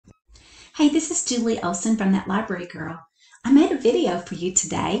Hey, this is Julie Olson from That Library Girl. I made a video for you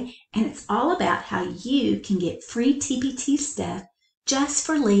today, and it's all about how you can get free TpT stuff just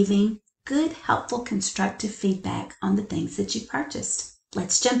for leaving good, helpful, constructive feedback on the things that you purchased.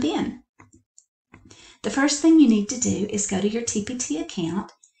 Let's jump in. The first thing you need to do is go to your TpT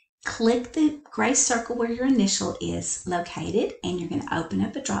account, click the gray circle where your initial is located, and you're going to open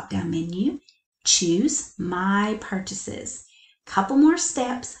up a drop-down menu, choose My Purchases. Couple more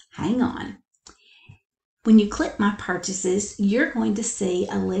steps, hang on. When you click My Purchases, you're going to see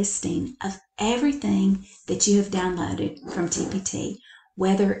a listing of everything that you have downloaded from TpT,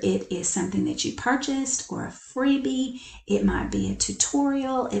 whether it is something that you purchased or a freebie, it might be a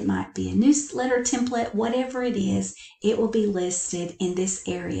tutorial, it might be a newsletter template, whatever it is, it will be listed in this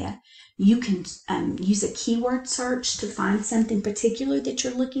area. You can use a keyword search to find something particular that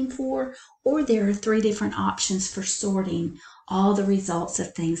you're looking for, or there are 3 different options for sorting all the results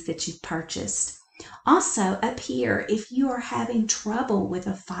of things that you've purchased. Also, up here, if you are having trouble with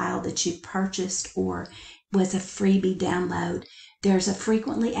a file that you purchased or was a freebie download, there's a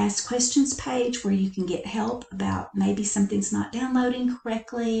frequently asked questions page where you can get help about maybe something's not downloading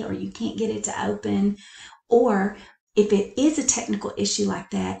correctly or you can't get it to open. Or if it is a technical issue like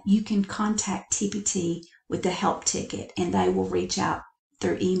that, you can contact TpT with a help ticket and they will reach out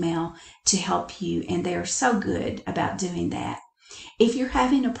through email to help you, and they are so good about doing that. If you're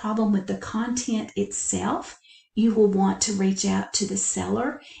having a problem with the content itself, you will want to reach out to the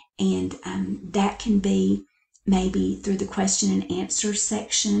seller, and that can be maybe through the question and answer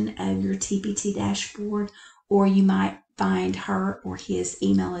section of your TpT dashboard, or you might find her or his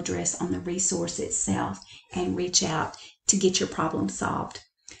email address on the resource itself and reach out to get your problem solved.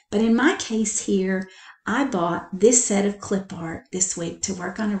 But in my case here, I bought this set of clip art this week to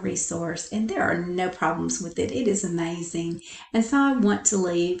work on a resource, and there are no problems with it. It is amazing. And so I want to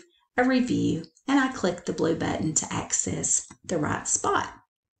leave a review, and I click the blue button to access the right spot.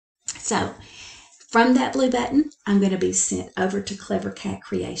 So from that blue button, I'm going to be sent over to Clever Cat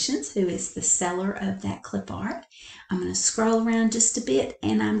Creations, who is the seller of that clip art. I'm going to scroll around just a bit,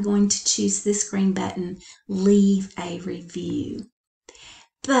 and I'm going to choose this green button, Leave a Review.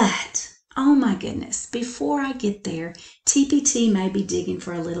 But oh my goodness, before I get there, TpT may be digging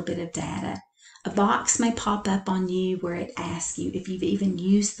for a little bit of data. A box may pop up on you where it asks you if you've even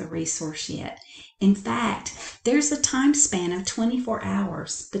used the resource yet. In fact, there's a time span of 24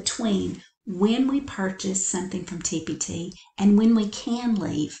 hours between when we purchase something from TpT and when we can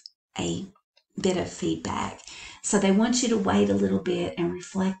leave a bit of feedback. So they want you to wait a little bit and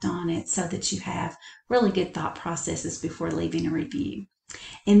reflect on it so that you have really good thought processes before leaving a review.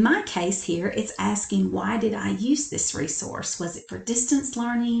 In my case here, it's asking, why did I use this resource? Was it for distance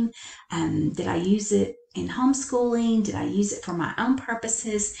learning? Did I use it in homeschooling? Did I use it for my own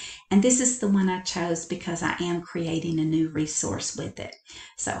purposes? And this is the one I chose because I am creating a new resource with it.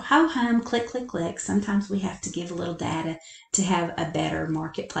 So ho-hum, click, click, click. Sometimes we have to give a little data to have a better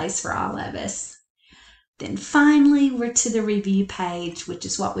marketplace for all of us. Then finally, we're to the review page, which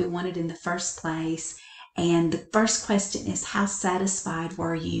is what we wanted in the first place. And the first question is, how satisfied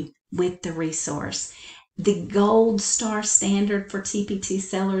were you with the resource? The gold star standard for TpT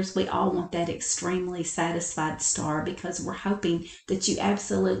sellers, we all want that extremely satisfied star because we're hoping that you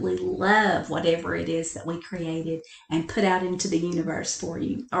absolutely love whatever it is that we created and put out into the universe for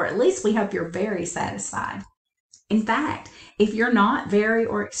you. Or at least we hope you're very satisfied. In fact, if you're not very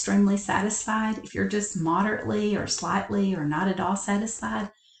or extremely satisfied, if you're just moderately or slightly or not at all satisfied,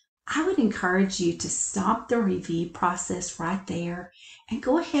 I would encourage you to stop the review process right there and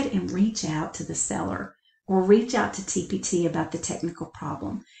go ahead and reach out to the seller or reach out to TpT about the technical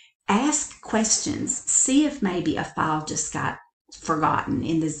problem. Ask questions. See if maybe a file just got forgotten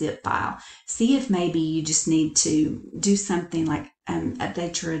in the zip file. See if maybe you just need to do something like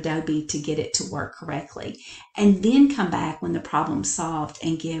update your Adobe to get it to work correctly. And then come back when the problem's solved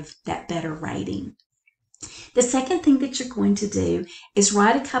and give that better rating. The second thing that you're going to do is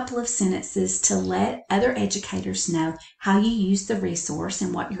write a couple of sentences to let other educators know how you used the resource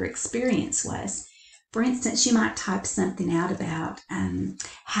and what your experience was. For instance, you might type something out about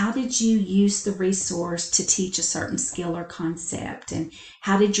how did you use the resource to teach a certain skill or concept, and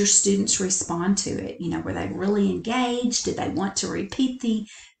how did your students respond to it? You know, were they really engaged? Did they want to repeat the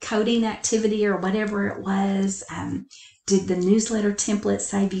coding activity or whatever it was? Did the newsletter template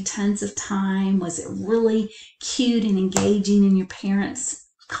save you tons of time? Was it really cute and engaging and your parents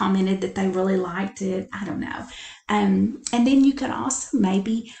commented that they really liked it? I don't know. And then you could also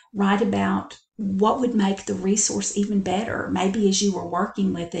maybe write about what would make the resource even better. Maybe as you were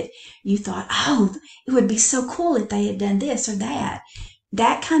working with it, you thought, oh, it would be so cool if they had done this or that.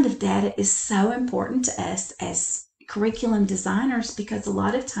 that kind of data is so important to us as curriculum designers, because a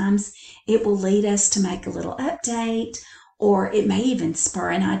lot of times it will lead us to make a little update, or it may even spur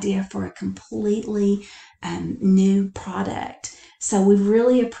an idea for a completely new product. So we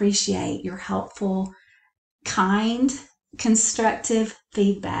really appreciate your helpful, kind, constructive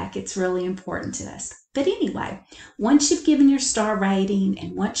feedback. It's really important to us. But anyway, once you've given your star rating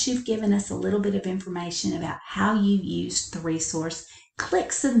and once you've given us a little bit of information about how you used the resource,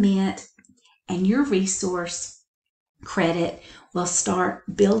 click submit, and your resource credit will start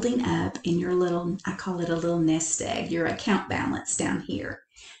building up in your little, I call it a little nest egg, your account balance down here.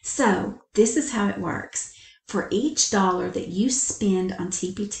 So this is how it works. For each dollar that you spend on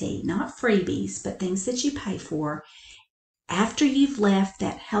TpT, not freebies, but things that you pay for, after you've left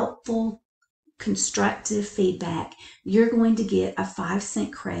that helpful, constructive feedback, you're going to get a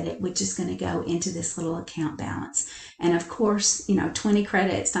 5-cent credit, which is going to go into this little account balance. And of course, 20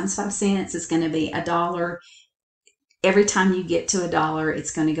 credits times 5 cents is going to be $1. Every time you get to $1,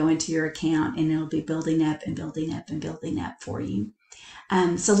 it's going to go into your account, and it'll be building up and building up and building up for you.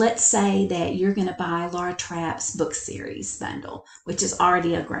 So let's say that you're going to buy Laura Trapp's book series bundle, which is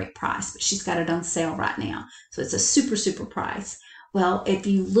already a great price, but she's got it on sale right now. So it's a super, super price. Well, if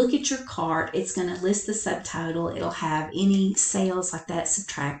you look at your cart, it's going to list the subtotal. It'll have any sales like that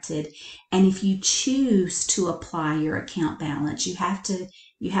subtracted. And if you choose to apply your account balance, you have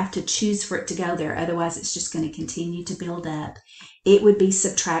to choose for it to go there. Otherwise, it's just going to continue to build up. It would be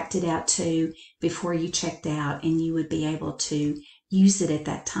subtracted out too before you checked out, and you would be able to use it at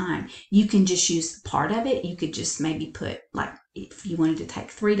that time. You can just use part of it. You could just maybe put, like, if you wanted to take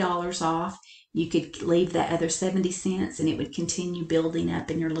 $3 off, you could leave that other 70 cents and it would continue building up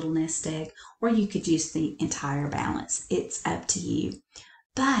in your little nest egg, or you could use the entire balance. It's up to you.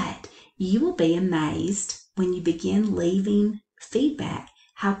 But you will be amazed when you begin leaving feedback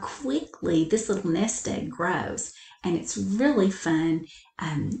how quickly this little nest egg grows. And it's really fun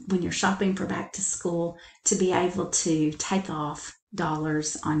when you're shopping for back to school to be able to take off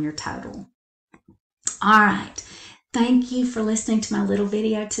dollars on your total. All right. Thank you for listening to my little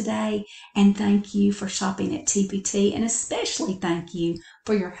video today, and thank you for shopping at TpT, and especially thank you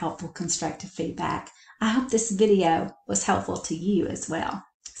for your helpful constructive feedback. I hope this video was helpful to you as well.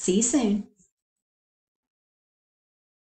 See you soon.